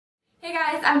Hey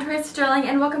guys, I'm Tori Sterling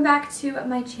and welcome back to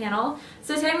my channel.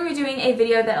 So today I'm going to be doing a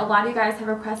video that a lot of you guys have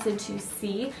requested to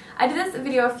see. I did this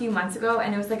video a few months ago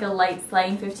and it was like a light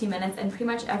slaying 15 minutes and pretty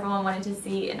much everyone wanted to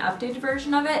see an updated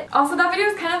version of it. Also, that video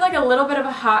was kind of like a little bit of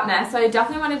a hot mess, so I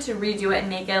definitely wanted to redo it and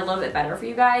make it a little bit better for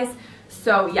you guys.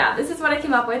 So yeah, this is what I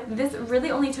came up with. This really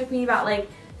only took me about like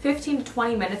 15 to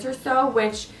 20 minutes or so,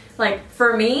 which like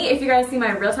for me, if you guys see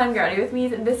my real-time get ready with me,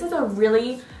 this is a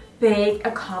really big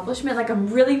accomplishment. Like, I'm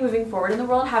really moving forward in the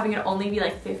world having it only be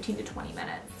like 15 to 20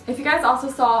 minutes. If you guys also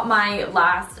saw my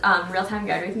last real-time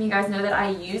get ready with me, you guys know that I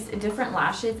used different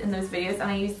lashes in those videos, and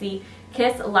I used the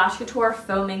Kiss Lash Couture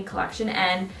Foaming Collection,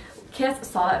 and Kiss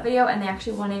saw that video and they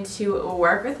actually wanted to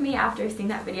work with me after seeing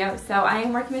that video. So I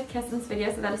am working with Kiss in this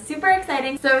video, so that is super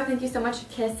exciting. So thank you so much,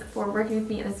 Kiss, for working with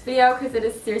me in this video, because it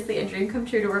is seriously a dream come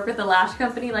true to work with a lash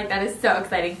company. Like, that is so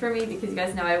exciting for me because you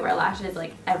guys know I wear lashes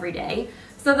like every day.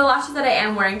 So the lashes that I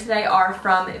am wearing today are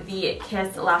from the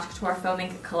Kiss Lash Couture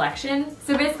Foaming Collection.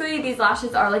 So basically these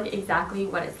lashes are like exactly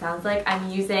what it sounds like. I'm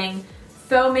using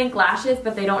faux mink lashes,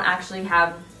 but they don't actually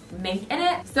have mink in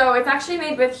it. So it's actually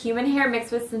made with human hair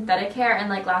mixed with synthetic hair and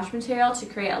like lash material to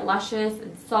create a luscious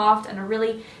and soft and a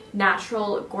really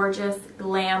natural, gorgeous,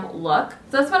 glam look.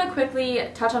 So I just want to quickly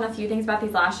touch on a few things about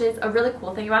these lashes. A really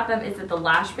cool thing about them is that the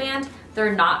lash band,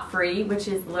 they're not free, which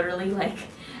is literally like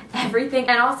everything.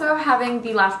 And also having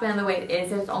the lash band the way it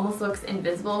is, it almost looks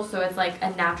invisible, so it's like a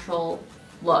natural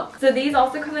look. So these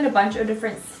also come in a bunch of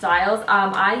different styles.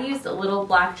 I used a little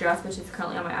black dress, which is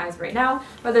currently on my eyes right now,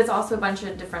 but there's also a bunch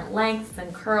of different lengths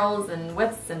and curls and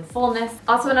widths and fullness.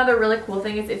 Also, another really cool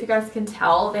thing is, if you guys can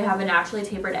tell, they have a naturally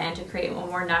tapered end to create a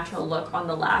more natural look on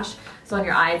the lash. So on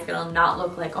your eye, it's gonna not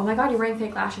look like, oh my god, you're wearing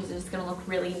fake lashes. It's just gonna look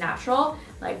really natural,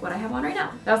 like what I have on right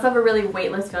now. They also have a really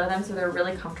weightless feel to them, so they're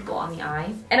really comfortable on the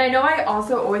eye. And I know I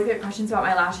also always get questions about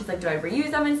my lashes, like do I reuse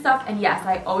them and stuff, and yes,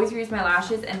 I always reuse my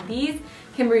lashes, and these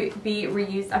can be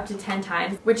reused up to 10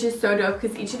 times, which is so dope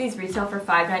because each of these retail for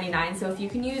 $5.99. So if you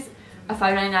can use a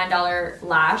 $5.99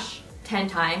 lash 10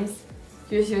 times,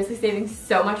 you're seriously saving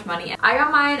so much money. I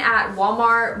got mine at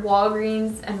Walmart,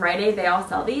 Walgreens, and Rite Aid. They all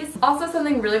sell these. Also,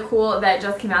 something really cool that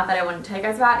just came out that I wanted to tell you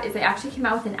guys about is they actually came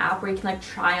out with an app where you can like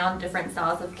try on different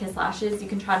styles of Kiss lashes. You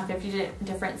can try on 50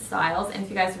 different styles, and if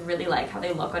you guys really like how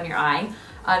they look on your eye,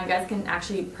 you guys can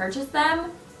actually purchase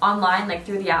them online, like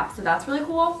through the app, so that's really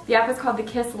cool. The app is called the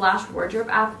Kiss Lash Wardrobe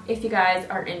App if you guys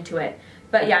are into it.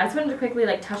 But yeah, I just wanted to quickly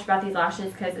like touch about these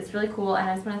lashes because it's really cool, and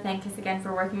I just want to thank Kiss again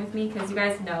for working with me, because you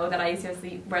guys know that I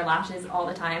seriously wear lashes all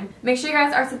the time. Make sure you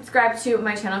guys are subscribed to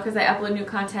my channel because I upload new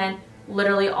content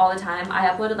literally all the time. I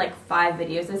uploaded like 5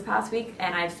 videos this past week,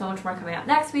 and I have so much more coming out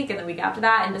next week and the week after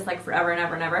that, and just like forever and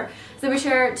ever and ever. So be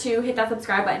sure to hit that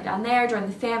subscribe button down there, join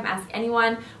the fam, ask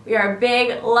anyone. We are a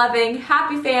big, loving,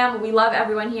 happy fam. We love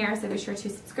everyone here, so be sure to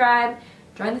subscribe,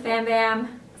 join the fam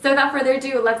bam. So without further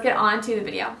ado, let's get on to the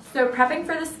video. So prepping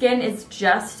for the skin is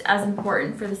just as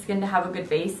important for the skin to have a good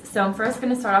base. So I'm first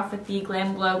going to start off with the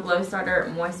Glam Glow Glow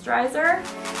Starter Moisturizer.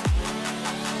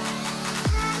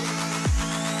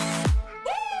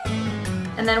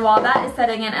 And then while that is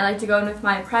setting in, I like to go in with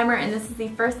my primer, and this is the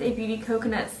First Aid Beauty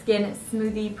Coconut Skin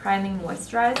Smoothie Priming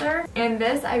Moisturizer. And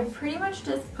this I pretty much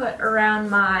just put around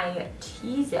my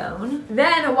T-zone.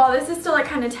 Then while this is still like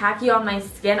kind of tacky on my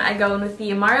skin, I go in with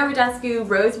the Mario Badescu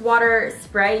Rose Water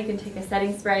Spray. You can take a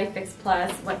setting spray, Fix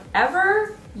Plus,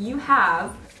 whatever you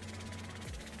have.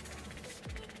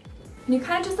 And you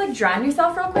kind of just like drown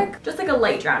yourself real quick. Just like a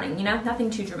light drowning, you know? Nothing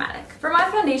too dramatic. For my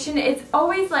foundation, it's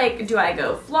always like, do I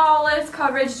go flawless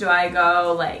coverage? Do I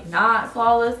go like not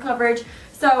flawless coverage?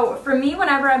 So for me,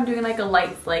 whenever I'm doing like a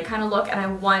light slay kind of look and I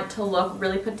want to look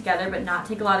really put together but not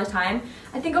take a lot of time,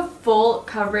 I think a full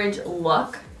coverage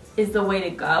look is the way to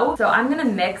go. So I'm gonna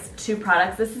mix 2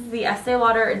 products. This is the Estee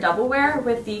Lauder Double Wear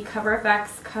with the Cover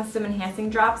FX Custom Enhancing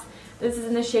Drops. This is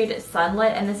in the shade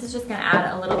Sunlit, and this is just gonna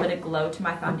add a little bit of glow to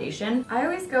my foundation. I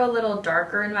always go a little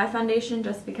darker in my foundation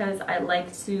just because I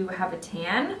like to have a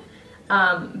tan,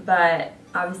 but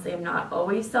obviously I'm not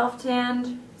always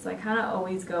self-tanned, so I kind of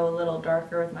always go a little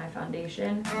darker with my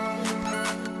foundation.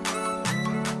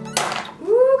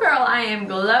 Ooh, girl, I am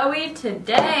glowy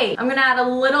today. I'm gonna add a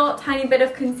little tiny bit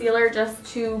of concealer just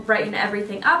to brighten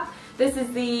everything up. This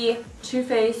is the Too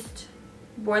Faced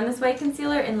Born This Way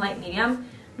concealer in light medium.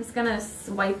 I'm just gonna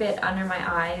swipe it under my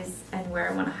eyes and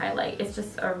where I want to highlight. It's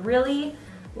just a really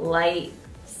light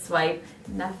swipe,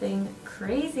 nothing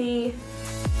crazy.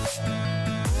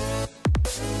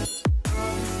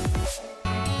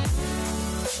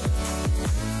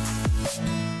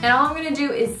 And all I'm gonna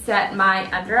do is set my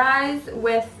under eyes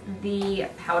with the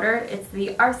powder. It's the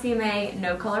RCMA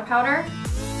No Color Powder.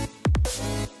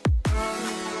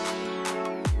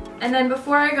 And then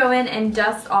before I go in and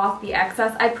dust off the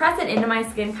excess, I press it into my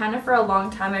skin kind of for a long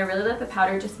time. I really let the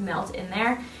powder just melt in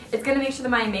there. It's going to make sure that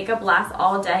my makeup lasts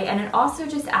all day, and it also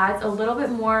just adds a little bit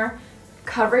more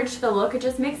coverage to the look. It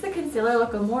just makes the concealer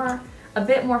look a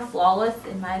bit more flawless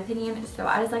in my opinion. So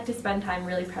I just like to spend time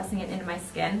really pressing it into my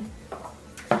skin.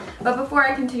 But before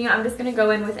I continue, I'm just going to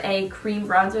go in with a cream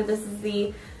bronzer. This is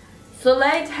the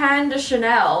Soleil Tan de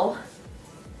Chanel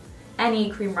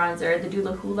Any Cream Bronzer. The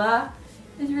Dula Hula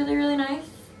is really, really nice.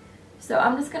 So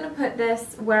I'm just going to put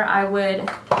this where I would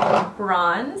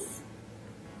bronze.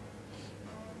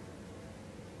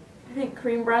 I think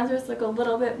cream bronzers look a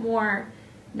little bit more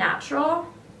natural.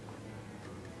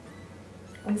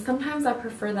 And sometimes I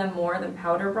prefer them more than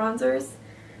powder bronzers.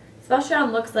 Especially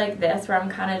on looks like this where I'm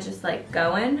kind of just like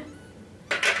going.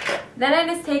 Then I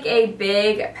just take a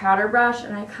big powder brush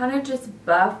and I kind of just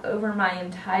buff over my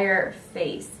entire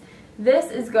face.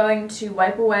 This is going to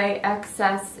wipe away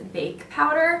excess bake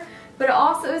powder, but it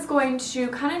also is going to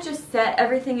kind of just set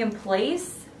everything in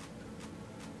place.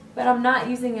 But I'm not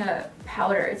using a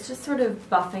powder, it's just sort of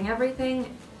buffing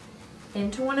everything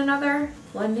into one another,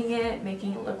 blending it,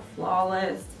 making it look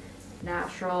flawless,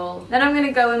 natural. Then I'm going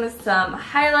to go in with some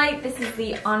highlight. This is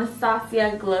the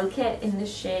Anastasia Glow Kit in the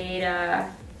shade,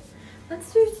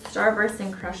 let's do Starburst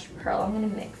and Crushed Pearl. I'm going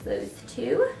to mix those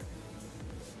two.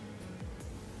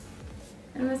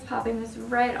 And I'm just popping this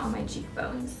right on my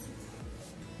cheekbones.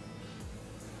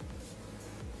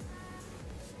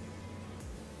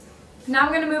 Now I'm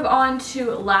going to move on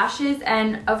to lashes,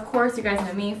 and of course you guys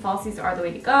know me, falsies are the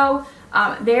way to go.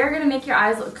 They're going to make your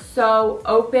eyes look so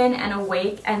open and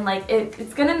awake, and like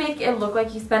it's going to make it look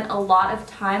like you spent a lot of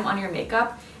time on your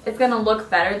makeup. It's going to look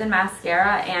better than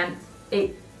mascara, and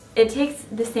it takes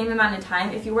the same amount of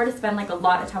time. If you were to spend like a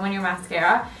lot of time on your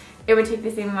mascara, it would take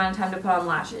the same amount of time to put on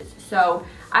lashes. So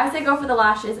I say go for the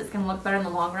lashes. It's going to look better in the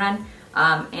long run,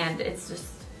 and it's just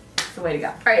the way to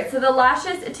go. Alright, so the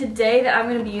lashes today that I'm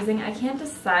going to be using, I can't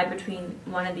decide between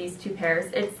one of these two pairs.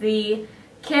 It's the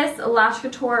Kiss Lash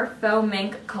Couture Faux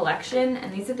Mink collection,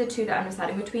 and these are the two that I'm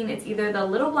deciding between. It's either the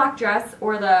Little Black Dress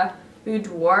or the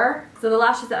Boudoir. So the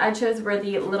lashes that I chose were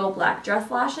the Little Black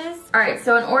Dress lashes. Alright,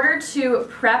 so in order to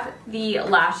prep the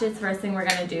lashes, first thing we're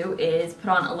going to do is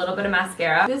put on a little bit of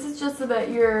mascara. This is just so that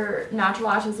your natural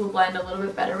lashes will blend a little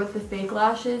bit better with the fake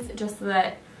lashes, just so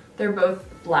that they're both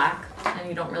black and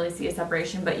you don't really see a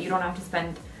separation, but you don't have to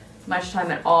spend much time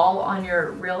at all on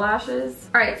your real lashes.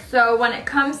 Alright, so when it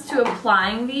comes to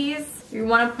applying these, you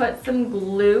want to put some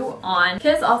glue on.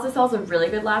 Kiss also sells a really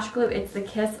good lash glue. It's the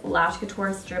Kiss Lash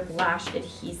Couture Strip Lash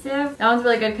Adhesive. That one's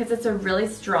really good because it's a really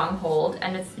strong hold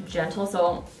and it's gentle,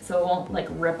 so it won't like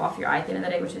rip off your eye at the end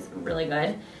of the day, which is really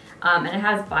good. And it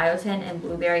has biotin and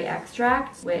blueberry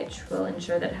extract, which will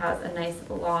ensure that it has a nice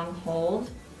long hold.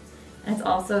 And it's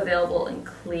also available in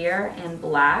clear and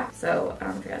black. So I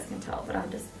don't know if you guys can tell, but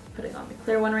I'm just putting on the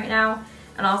clear one right now.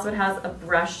 And also it has a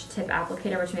brush tip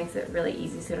applicator, which makes it really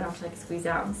easy so you don't have to like squeeze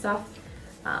out and stuff.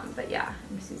 But yeah,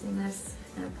 I'm just using this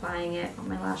and applying it on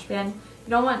my lash band. You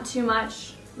don't want too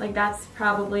much, like that's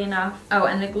probably enough. Oh,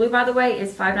 and the glue, by the way,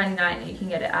 is $5.99 and you can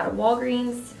get it out of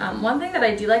Walgreens. One thing that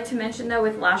I do like to mention though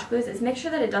with lash glues is make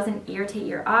sure that it doesn't irritate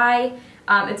your eye.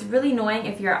 It's really annoying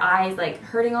if your eye is like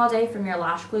hurting all day from your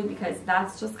lash glue, because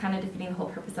that's just kind of defeating the whole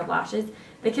purpose of lashes.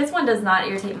 The Kiss one does not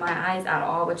irritate my eyes at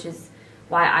all, which is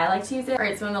why I like to use it.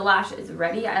 Alright, so when the lash is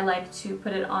ready, I like to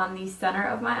put it on the center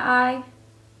of my eye,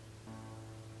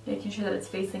 making sure that it's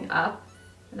facing up.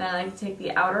 And then I like to take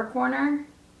the outer corner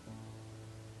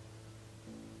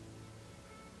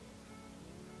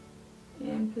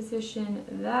and position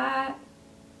that.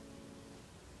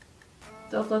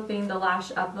 Still flipping the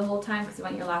lash up the whole time because you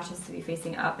want your lashes to be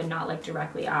facing up and not like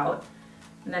directly out.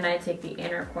 And then I take the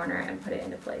inner corner and put it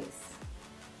into place.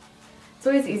 It's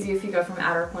always easier if you go from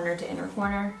outer corner to inner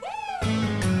corner.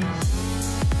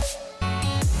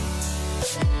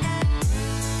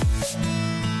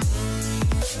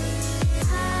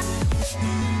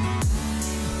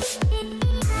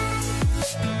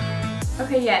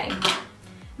 Okay, yay.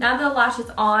 Now that the lash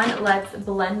is on, let's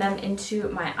blend them into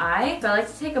my eye. So I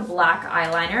like to take a black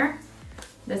eyeliner.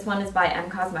 This one is by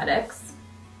M Cosmetics.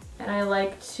 And I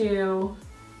like to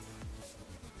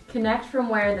connect from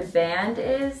where the band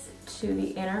is to the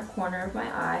inner corner of my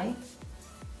eye.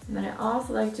 And then I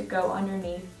also like to go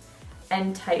underneath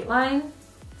and tightline.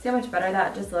 See how much better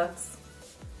that just looks?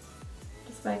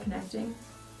 Just by connecting.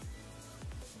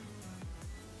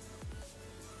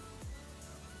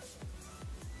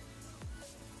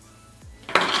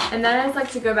 And then I just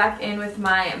like to go back in with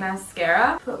my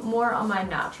mascara, put more on my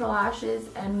natural lashes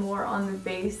and more on the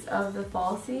base of the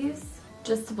falsies.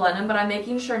 just to blend them, but I'm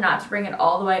making sure not to bring it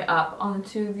all the way up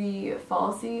onto the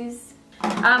falsies.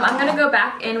 I'm going to go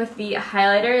back in with the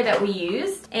highlighter that we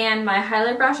used, and my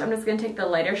highlight brush, I'm just going to take the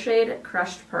lighter shade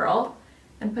Crushed Pearl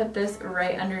and put this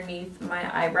right underneath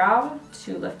my eyebrow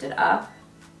to lift it up.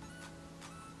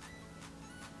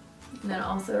 And then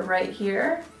also right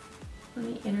here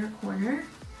on the inner corner.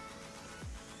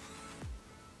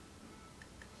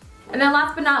 And then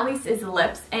last but not least is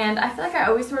lips, and I feel like I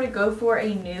always sort of go for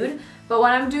a nude, but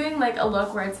when I'm doing like a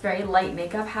look where it's very light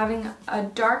makeup, having a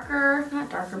darker, not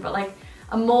darker, but like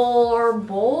a more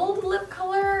bold lip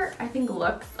color I think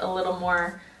looks a little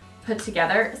more put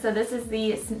together. So this isn't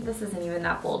even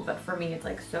that bold, but for me it's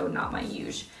like so not my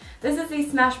usual. This is the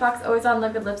Smashbox Always On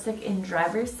Liquid Lipstick in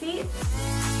Driver's Seat.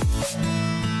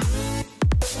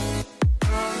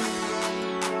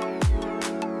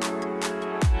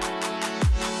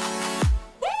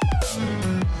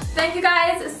 Thank you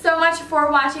guys so much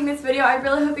for watching this video. I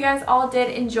really hope you guys all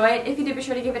did enjoy it. If you did, be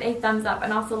sure to give it a thumbs up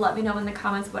and also let me know in the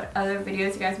comments what other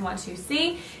videos you guys want to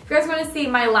see. If you guys want to see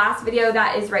my last video,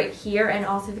 that is right here, and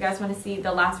also if you guys want to see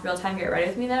the last real time Get Ready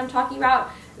With Me that I'm talking about,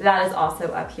 that is also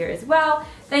up here as well.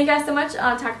 Thank you guys so much.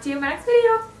 I'll talk to you in my next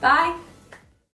video. Bye!